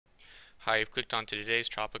Hi, you've clicked on to today's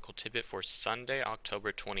tropical tidbit for Sunday,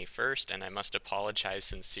 October 21st, and I must apologize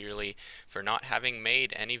sincerely for not having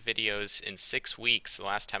made any videos in 6 weeks. The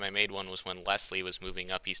last time I made one was when Leslie was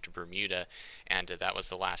moving up east to Bermuda, and that was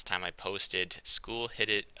the last time I posted. School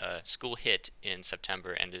hit in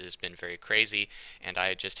September, and it has been very crazy, and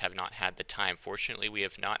I just have not had the time. Fortunately, we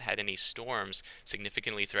have not had any storms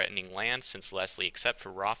significantly threatening land since Leslie, except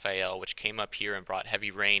for Raphael, which came up here and brought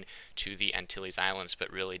heavy rain to the Antilles Islands,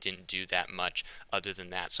 but really didn't do that much other than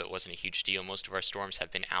that, so it wasn't a huge deal. Most of our storms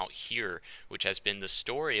have been out here, which has been the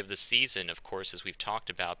story of the season, of course, as we've talked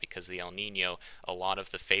about, because of the El Nino. A lot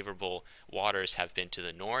of the favorable waters have been to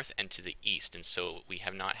the north and to the east, and so we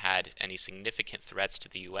have not had any significant threats to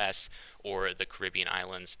the U.S. or the Caribbean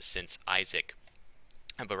islands since Isaac.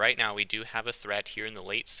 But right now we do have a threat here in the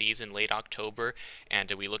late season, late October,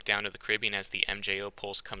 and we look down to the Caribbean as the MJO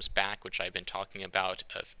pulse comes back, which I've been talking about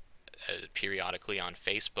periodically on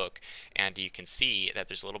Facebook, and you can see that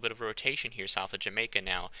there's a little bit of a rotation here south of Jamaica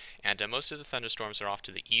now, and most of the thunderstorms are off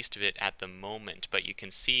to the east of it at the moment, but you can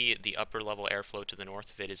see the upper level airflow to the north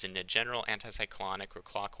of it is in a general anticyclonic or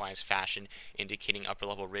clockwise fashion, indicating upper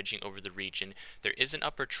level ridging over the region. There is an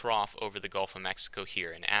upper trough over the Gulf of Mexico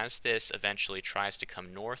here, and as this eventually tries to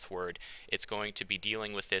come northward, it's going to be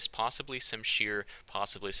dealing with this, possibly some shear,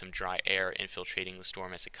 possibly some dry air infiltrating the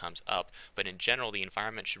storm as it comes up, but in general the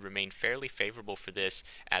environment should remain fairly favorable for this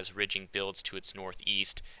as ridging builds to its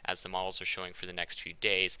northeast, as the models are showing for the next few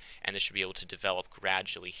days, and this should be able to develop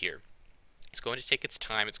gradually here. It's going to take its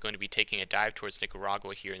time. It's going to be taking a dive towards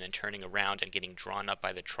Nicaragua here and then turning around and getting drawn up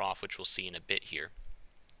by the trough, which we'll see in a bit here.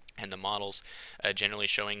 And the models generally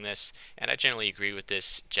showing this, and I generally agree with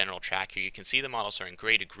this general track here. You can see the models are in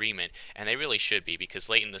great agreement, and they really should be, because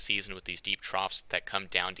late in the season with these deep troughs that come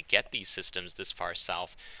down to get these systems this far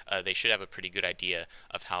south, they should have a pretty good idea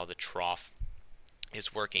of how the trough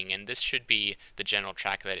is working, and this should be the general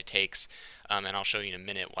track that it takes, and I'll show you in a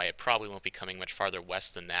minute why it probably won't be coming much farther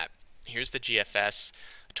west than that. Here's the GFS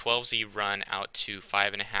 12Z run out to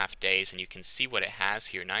 5.5 days, and you can see what it has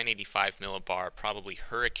here. 985 millibar, probably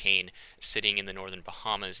hurricane sitting in the northern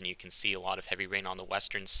Bahamas, and you can see a lot of heavy rain on the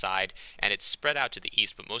western side, and it's spread out to the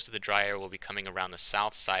east, but most of the dry air will be coming around the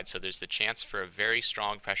south side, so there's the chance for a very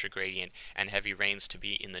strong pressure gradient and heavy rains to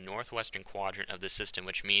be in the northwestern quadrant of the system,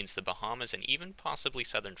 which means the Bahamas and even possibly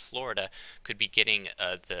southern Florida could be getting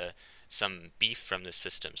some beef from the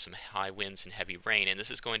system, some high winds and heavy rain, and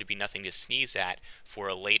this is going to be nothing to sneeze at for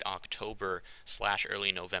a late October /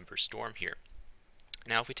 early November storm here.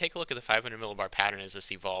 Now, if we take a look at the 500 millibar pattern as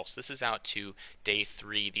this evolves, this is out to day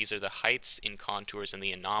 3. These are the heights in contours and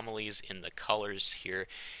the anomalies in the colors here.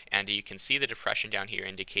 And you can see the depression down here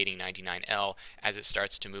indicating 99L as it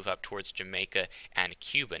starts to move up towards Jamaica and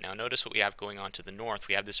Cuba. Now, notice what we have going on to the north.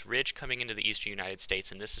 We have this ridge coming into the eastern United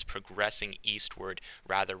States, and this is progressing eastward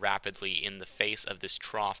rather rapidly in the face of this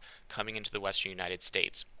trough coming into the western United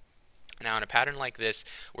States. Now, in a pattern like this,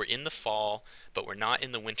 we're in the fall, but we're not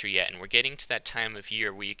in the winter yet, and we're getting to that time of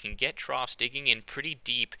year where you can get troughs digging in pretty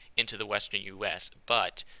deep into the western U.S.,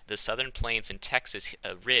 but the southern plains and Texas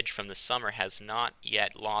ridge from the summer has not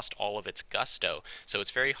yet lost all of its gusto, so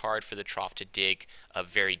it's very hard for the trough to dig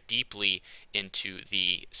very deeply into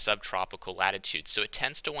the subtropical latitudes. So it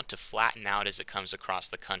tends to want to flatten out as it comes across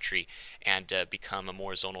the country and become a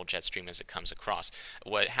more zonal jet stream as it comes across.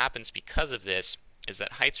 What happens because of this is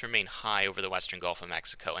that heights remain high over the western Gulf of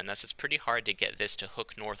Mexico, and thus it's pretty hard to get this to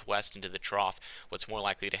hook northwest into the trough. What's more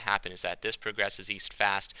likely to happen is that this progresses east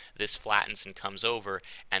fast, this flattens and comes over,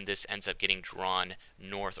 and this ends up getting drawn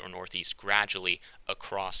north or northeast gradually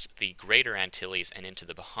across the greater Antilles and into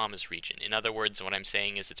the Bahamas region. In other words, what I'm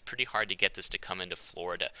saying is it's pretty hard to get this to come into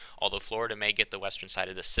Florida. Although Florida may get the western side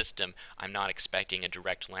of the system, I'm not expecting a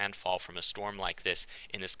direct landfall from a storm like this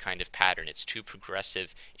in this kind of pattern. It's too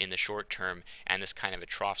progressive in the short term, and this kind of a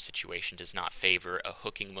trough situation does not favor a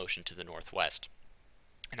hooking motion to the northwest.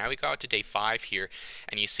 Now we go out to day 5 here,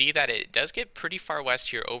 and you see that it does get pretty far west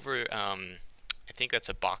here over I think that's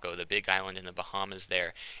Abaco, the big island in the Bahamas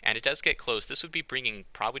there, and it does get close. This would be bringing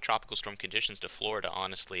probably tropical storm conditions to Florida,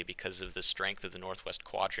 honestly, because of the strength of the northwest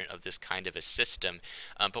quadrant of this kind of a system.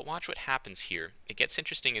 But watch what happens here. It gets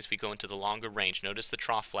interesting as we go into the longer range. Notice the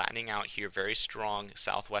trough flattening out here, very strong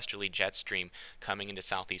southwesterly jet stream coming into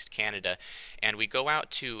southeast Canada, and we go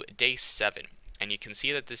out to day 7. And you can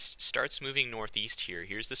see that this starts moving northeast here.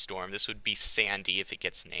 Here's the storm. This would be Sandy if it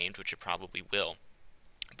gets named, which it probably will.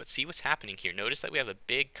 But see what's happening here. Notice that we have a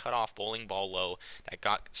big cutoff bowling ball low that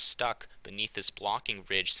got stuck beneath this blocking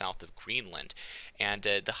ridge south of Greenland. And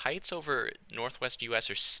the heights over northwest U.S.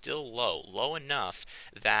 are still low, low enough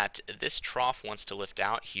that this trough wants to lift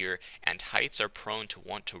out here, and heights are prone to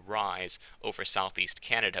want to rise over southeast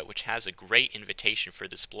Canada, which has a great invitation for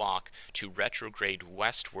this block to retrograde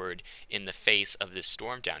westward in the face of this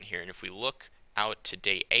storm down here. And if we look out to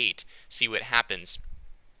day 8, see what happens.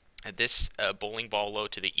 This bowling ball low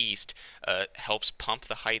to the east helps pump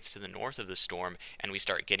the heights to the north of the storm, and we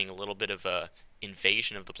start getting a little bit of a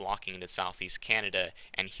invasion of the blocking into southeast Canada,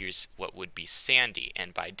 and here's what would be Sandy.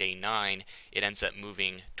 And by day 9, it ends up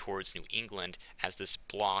moving towards New England as this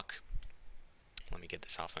block, let me get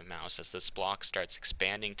this off my mouse, as this block starts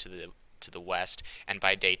expanding to the west, and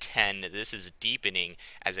by day 10 this is deepening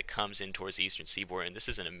as it comes in towards the eastern seaboard. And this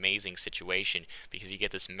is an amazing situation because you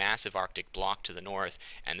get this massive Arctic block to the north,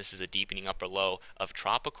 and this is a deepening upper low of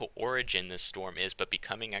tropical origin this storm is, but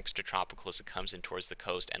becoming extratropical as it comes in towards the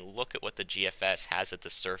coast. And look at what the GFS has at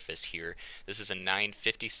the surface here. This is a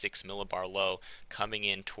 956 millibar low coming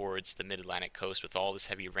in towards the mid-Atlantic coast with all this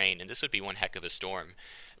heavy rain, and this would be one heck of a storm.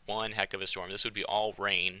 One heck of a storm. This would be all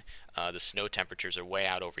rain. The snow temperatures are way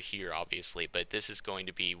out over here, obviously, but this is going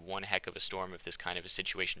to be one heck of a storm if this kind of a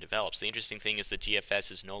situation develops. The interesting thing is the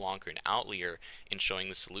GFS is no longer an outlier in showing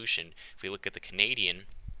the solution. If we look at the Canadian,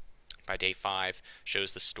 by day 5,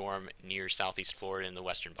 shows the storm near southeast Florida and the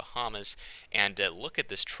western Bahamas, and look at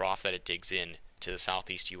this trough that it digs in to the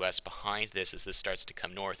southeast U.S. behind this as this starts to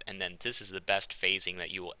come north, and then this is the best phasing that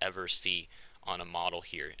you will ever see on a model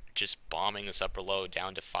here, just bombing this upper low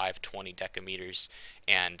down to 520 decameters,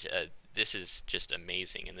 and this is just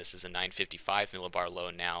amazing. And this is a 955 millibar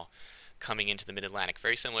low now coming into the mid-Atlantic,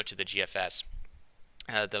 very similar to the GFS.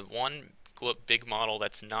 The one big model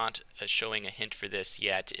that's not showing a hint for this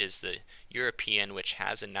yet is the European, which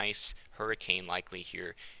has a nice hurricane likely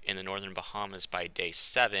here in the northern Bahamas by day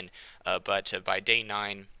 7, but by day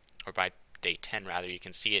 9, or by day 10 rather, you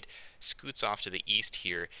can see it scoots off to the east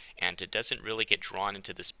here, and it doesn't really get drawn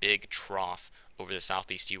into this big trough over the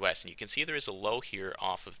southeast U.S. And you can see there is a low here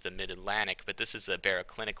off of the mid-Atlantic, but this is a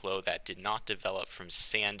baroclinic low that did not develop from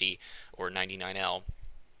Sandy or 99L.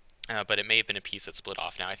 But it may have been a piece that split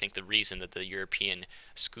off. Now, I think the reason that the European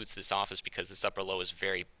scoots this off is because this upper low is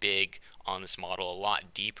very big on this model, a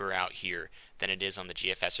lot deeper out here than it is on the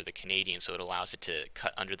GFS or the Canadian, so it allows it to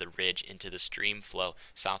cut under the ridge into the stream flow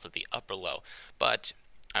south of the upper low. But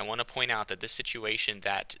I want to point out that this situation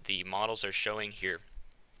that the models are showing here,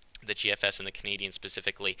 the GFS and the Canadian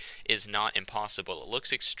specifically, is not impossible. It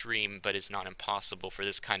looks extreme, but is not impossible for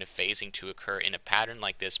this kind of phasing to occur in a pattern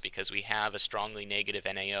like this, because we have a strongly negative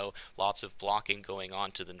NAO, lots of blocking going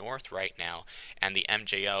on to the north right now, and the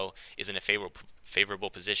MJO is in a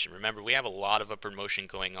favorable position. Remember, we have a lot of upward motion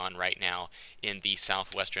going on right now in the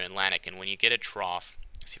southwestern Atlantic, and when you get a trough,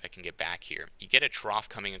 see if I can get back here, you get a trough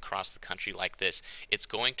coming across the country like this, it's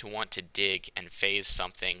going to want to dig and phase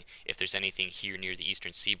something if there's anything here near the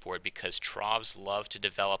eastern seaboard, because troughs love to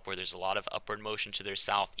develop where there's a lot of upward motion to their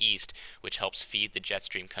southeast, which helps feed the jet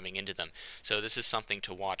stream coming into them. So this is something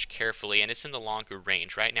to watch carefully, and it's in the longer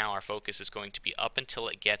range. Right now our focus is going to be up until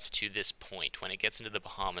it gets to this point, when it gets into the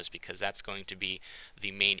Bahamas, because that's going to be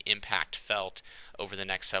the main impact felt over the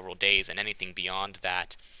next several days, and anything beyond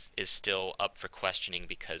that is still up for questioning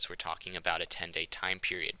because we're talking about a 10-day time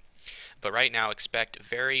period. But right now, expect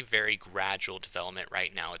very, very gradual development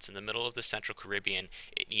right now. It's in the middle of the Central Caribbean.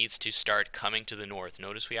 It needs to start coming to the north.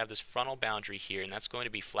 Notice we have this frontal boundary here, and that's going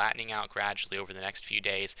to be flattening out gradually over the next few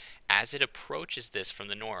days. As it approaches this from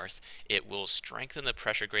the north, it will strengthen the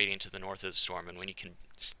pressure gradient to the north of the storm, and when you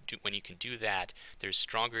can do that, there's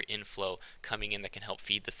stronger inflow coming in that can help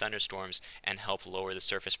feed the thunderstorms and help lower the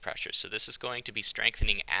surface pressure. So this is going to be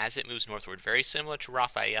strengthening as it moves northward, very similar to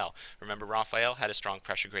Raphael. Remember, Raphael had a strong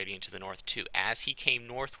pressure gradient to the north too. As he came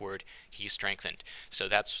northward, he strengthened. So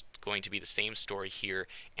that's going to be the same story here,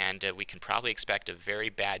 and we can probably expect a very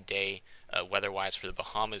bad day weather-wise for the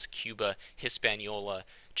Bahamas, Cuba, Hispaniola,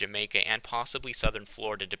 Jamaica, and possibly southern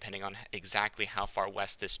Florida, depending on exactly how far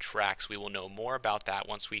west this tracks. We will know more about that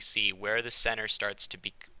once we see where the center starts to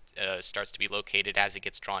be located as it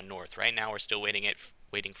gets drawn north. Right now, we're still waiting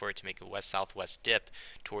for it to make a west-southwest dip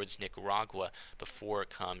towards Nicaragua before it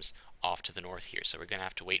comes off to the north here. So we're going to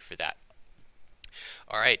have to wait for that.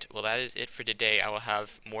 Alright, well that is it for today. I will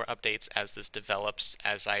have more updates as this develops.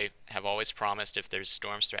 As I have always promised, if there's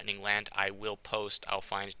storms threatening land, I will post. I'll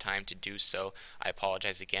find time to do so. I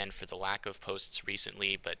apologize again for the lack of posts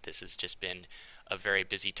recently, but this has just been a very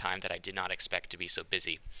busy time that I did not expect to be so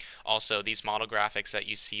busy. Also, these model graphics that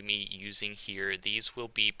you see me using here, these will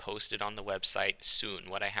be posted on the website soon.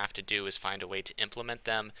 What I have to do is find a way to implement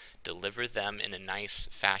them, deliver them in a nice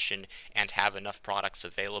fashion, and have enough products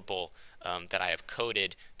available that I have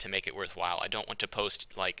coded to make it worthwhile. I don't want to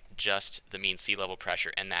post like just the mean sea level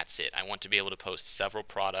pressure and that's it. I want to be able to post several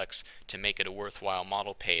products to make it a worthwhile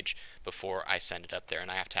model page before I send it up there,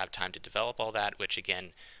 and I have to have time to develop all that, which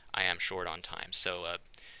again I am short on time. So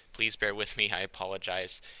please bear with me. I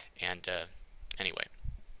apologize. And anyway,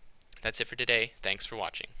 that's it for today. Thanks for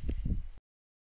watching.